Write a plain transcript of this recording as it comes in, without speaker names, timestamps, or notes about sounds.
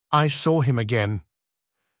I saw him again.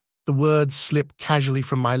 The words slipped casually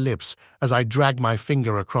from my lips as I dragged my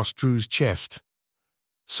finger across Drew's chest.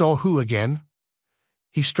 Saw who again?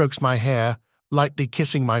 He strokes my hair, lightly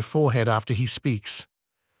kissing my forehead after he speaks.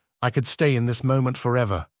 I could stay in this moment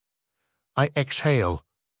forever. I exhale,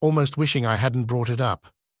 almost wishing I hadn't brought it up.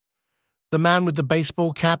 The man with the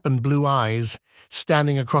baseball cap and blue eyes,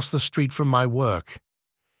 standing across the street from my work.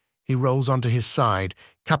 He rolls onto his side,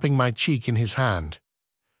 cupping my cheek in his hand.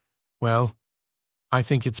 Well, I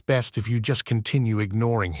think it's best if you just continue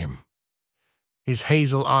ignoring him. His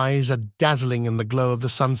hazel eyes are dazzling in the glow of the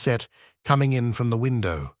sunset coming in from the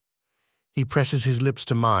window. He presses his lips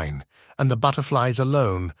to mine, and the butterflies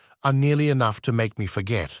alone are nearly enough to make me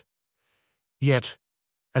forget. Yet,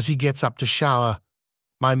 as he gets up to shower,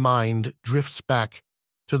 my mind drifts back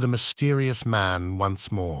to the mysterious man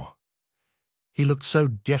once more. He looked so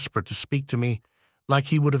desperate to speak to me, like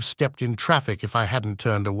he would have stepped in traffic if I hadn't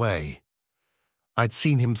turned away. I'd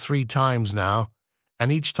seen him 3 times now,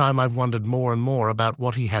 and each time I've wondered more and more about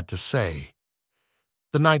what he had to say.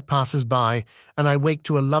 The night passes by, and I wake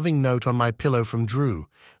to a loving note on my pillow from Drew,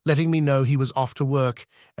 letting me know he was off to work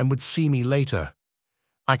and would see me later.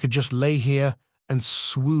 I could just lay here and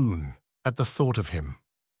swoon at the thought of him.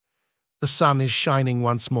 The sun is shining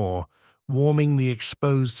once more, warming the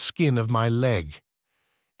exposed skin of my leg.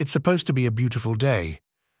 It's supposed to be a beautiful day,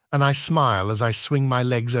 and I smile as I swing my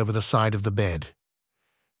legs over the side of the bed.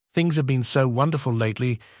 Things have been so wonderful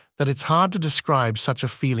lately that it's hard to describe such a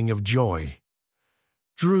feeling of joy.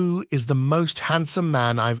 Drew is the most handsome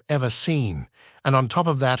man I've ever seen, and on top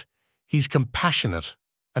of that, he's compassionate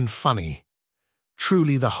and funny.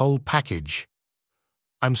 Truly the whole package.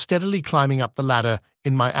 I'm steadily climbing up the ladder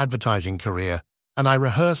in my advertising career, and I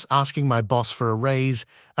rehearse asking my boss for a raise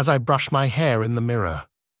as I brush my hair in the mirror.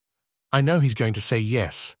 I know he's going to say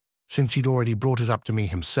yes, since he'd already brought it up to me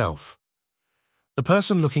himself. The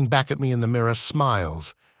person looking back at me in the mirror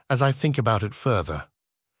smiles as I think about it further.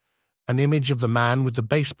 An image of the man with the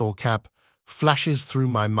baseball cap flashes through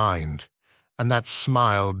my mind, and that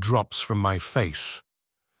smile drops from my face.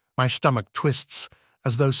 My stomach twists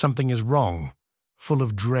as though something is wrong, full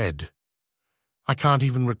of dread. I can't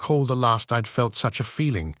even recall the last I'd felt such a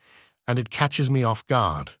feeling, and it catches me off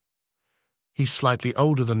guard. He's slightly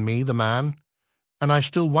older than me, the man, and I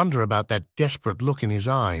still wonder about that desperate look in his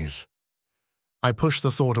eyes. I push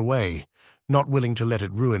the thought away, not willing to let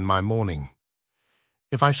it ruin my morning.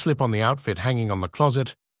 If I slip on the outfit hanging on the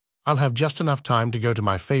closet, I'll have just enough time to go to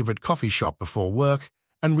my favorite coffee shop before work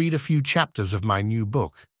and read a few chapters of my new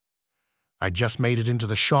book. I just made it into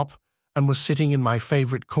the shop and was sitting in my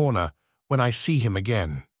favorite corner when I see him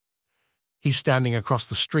again. He's standing across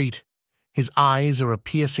the street. His eyes are a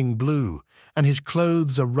piercing blue, and his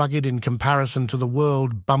clothes are rugged in comparison to the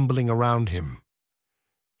world bumbling around him.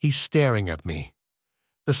 He's staring at me,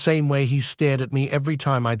 the same way he stared at me every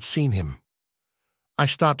time I'd seen him. I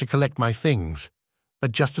start to collect my things,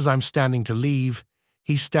 but just as I'm standing to leave,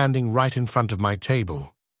 he's standing right in front of my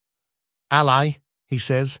table. "Ally," he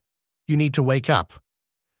says, "you need to wake up."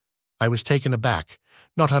 I was taken aback,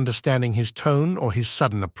 not understanding his tone or his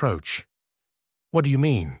sudden approach. "What do you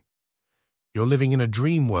mean?" "You're living in a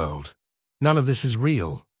dream world. None of this is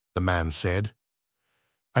real," the man said.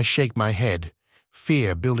 I shake my head,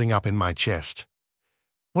 fear building up in my chest.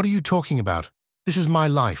 "What are you talking about? This is my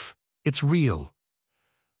life. It's real."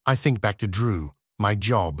 I think back to Drew, my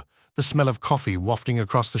job, the smell of coffee wafting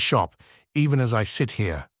across the shop, even as I sit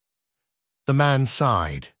here. The man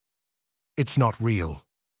sighed. "It's not real.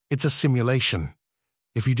 It's a simulation.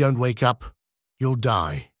 If you don't wake up, you'll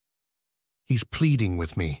die." He's pleading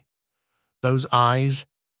with me. Those eyes,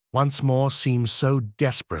 once more, seem so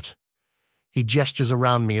desperate. He gestures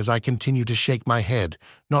around me as I continue to shake my head,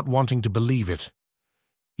 not wanting to believe it.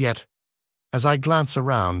 Yet, as I glance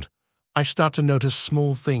around, I start to notice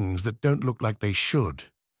small things that don't look like they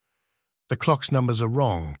should. The clock's numbers are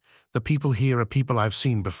wrong, the people here are people I've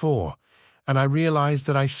seen before, and I realize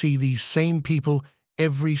that I see these same people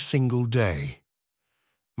every single day.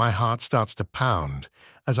 My heart starts to pound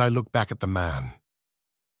as I look back at the man.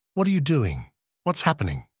 "What are you doing? What's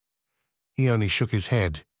happening?" He only shook his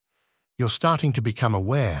head. "You're starting to become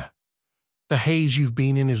aware. The haze you've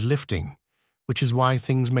been in is lifting, which is why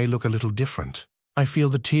things may look a little different." I feel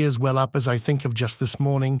the tears well up as I think of just this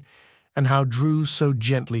morning and how Drew so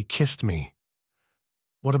gently kissed me.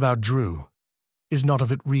 What about Drew? Is not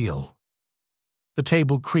of it real? The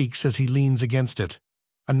table creaks as he leans against it,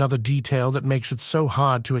 another detail that makes it so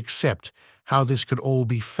hard to accept how this could all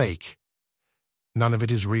be fake. None of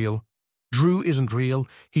it is real. Drew isn't real.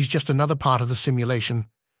 He's just another part of the simulation.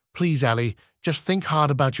 Please, Ally, just think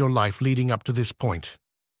hard about your life leading up to this point.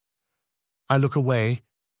 I look away,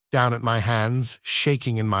 down at my hands,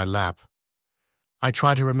 shaking in my lap. I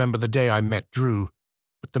try to remember the day I met Drew,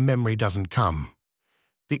 but the memory doesn't come.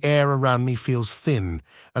 The air around me feels thin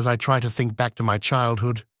as I try to think back to my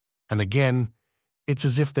childhood, and again, it's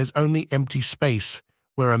as if there's only empty space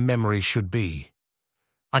where a memory should be.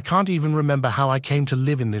 I can't even remember how I came to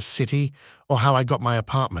live in this city or how I got my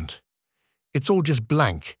apartment. It's all just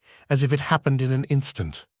blank, as if it happened in an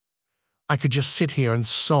instant. I could just sit here and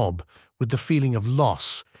sob with the feeling of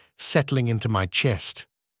loss settling into my chest.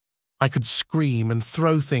 I could scream and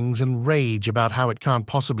throw things and rage about how it can't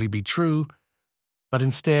possibly be true, but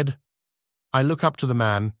instead, I look up to the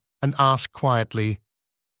man and ask quietly,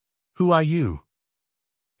 "Who are you?"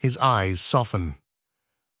 His eyes soften.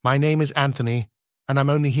 "My name is Anthony, and I'm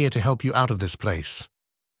only here to help you out of this place."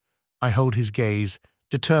 I hold his gaze,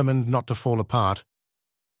 determined not to fall apart.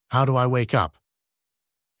 "How do I wake up?"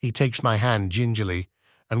 He takes my hand gingerly,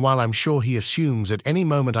 and while I'm sure he assumes at any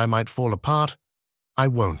moment I might fall apart, I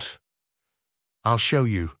won't. "I'll show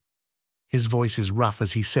you." His voice is rough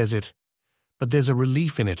as he says it, but there's a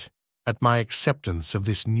relief in it at my acceptance of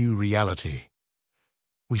this new reality.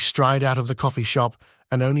 We stride out of the coffee shop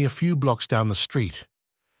and only a few blocks down the street.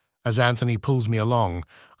 As Anthony pulls me along,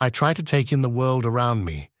 I try to take in the world around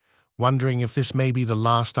me, wondering if this may be the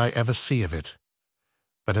last I ever see of it.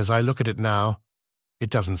 But as I look at it now, it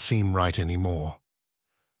doesn't seem right anymore.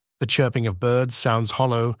 The chirping of birds sounds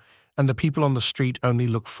hollow, and the people on the street only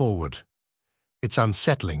look forward. It's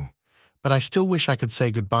unsettling, but I still wish I could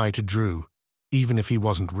say goodbye to Drew, even if he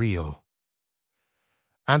wasn't real.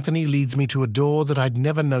 Anthony leads me to a door that I'd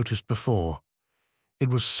never noticed before. It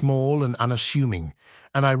was small and unassuming,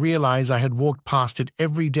 and I realize I had walked past it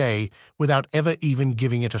every day without ever even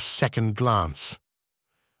giving it a second glance.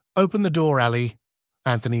 "Open the door, Ali."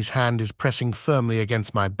 Anthony's hand is pressing firmly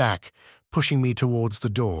against my back, pushing me towards the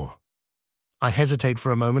door. I hesitate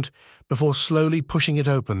for a moment before slowly pushing it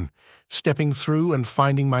open, stepping through and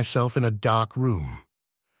finding myself in a dark room.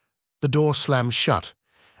 The door slams shut,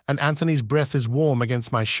 and Anthony's breath is warm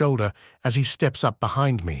against my shoulder as he steps up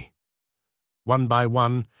behind me. One by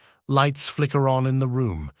one, lights flicker on in the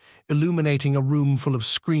room, illuminating a room full of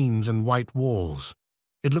screens and white walls.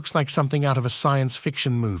 It looks like something out of a science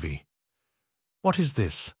fiction movie. What is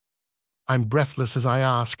this? I'm breathless as I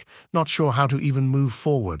ask, not sure how to even move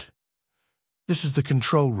forward. "This is the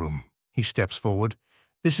control room." He steps forward.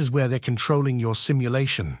 "This is where they're controlling your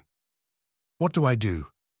simulation." What do I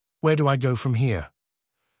do? Where do I go from here?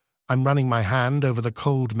 I'm running my hand over the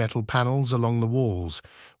cold metal panels along the walls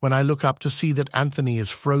when I look up to see that Anthony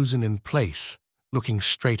is frozen in place, looking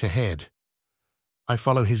straight ahead. I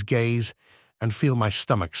follow his gaze and feel my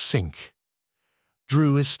stomach sink.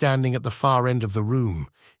 Drew is standing at the far end of the room,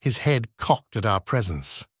 his head cocked at our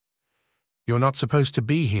presence. "You're not supposed to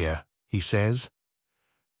be here," he says.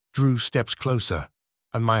 Drew steps closer,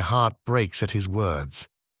 and my heart breaks at his words.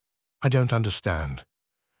 I don't understand.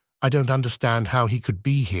 I don't understand how he could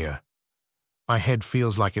be here. My head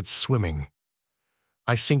feels like it's swimming.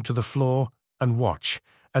 I sink to the floor and watch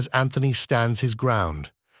as Anthony stands his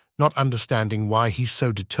ground, not understanding why he's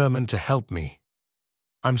so determined to help me.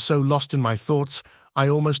 I'm so lost in my thoughts, I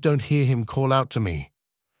almost don't hear him call out to me.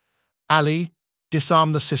 "Ali,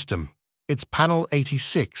 disarm the system. It's panel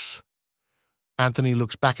 86. Anthony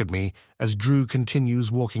looks back at me as Drew continues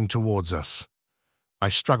walking towards us. I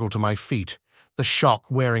struggle to my feet, the shock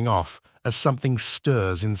wearing off as something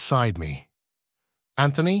stirs inside me.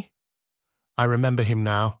 "Anthony?" I remember him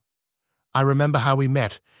now. I remember how we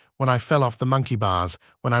met when I fell off the monkey bars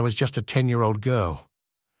when I was just a 10-year-old girl.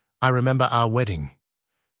 I remember our wedding.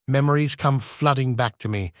 Memories come flooding back to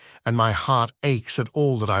me, and my heart aches at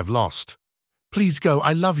all that I've lost. "Please go,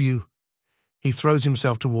 I love you." He throws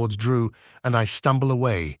himself towards Drew, and I stumble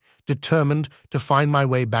away, determined to find my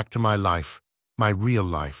way back to my life, my real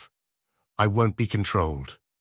life. I won't be controlled.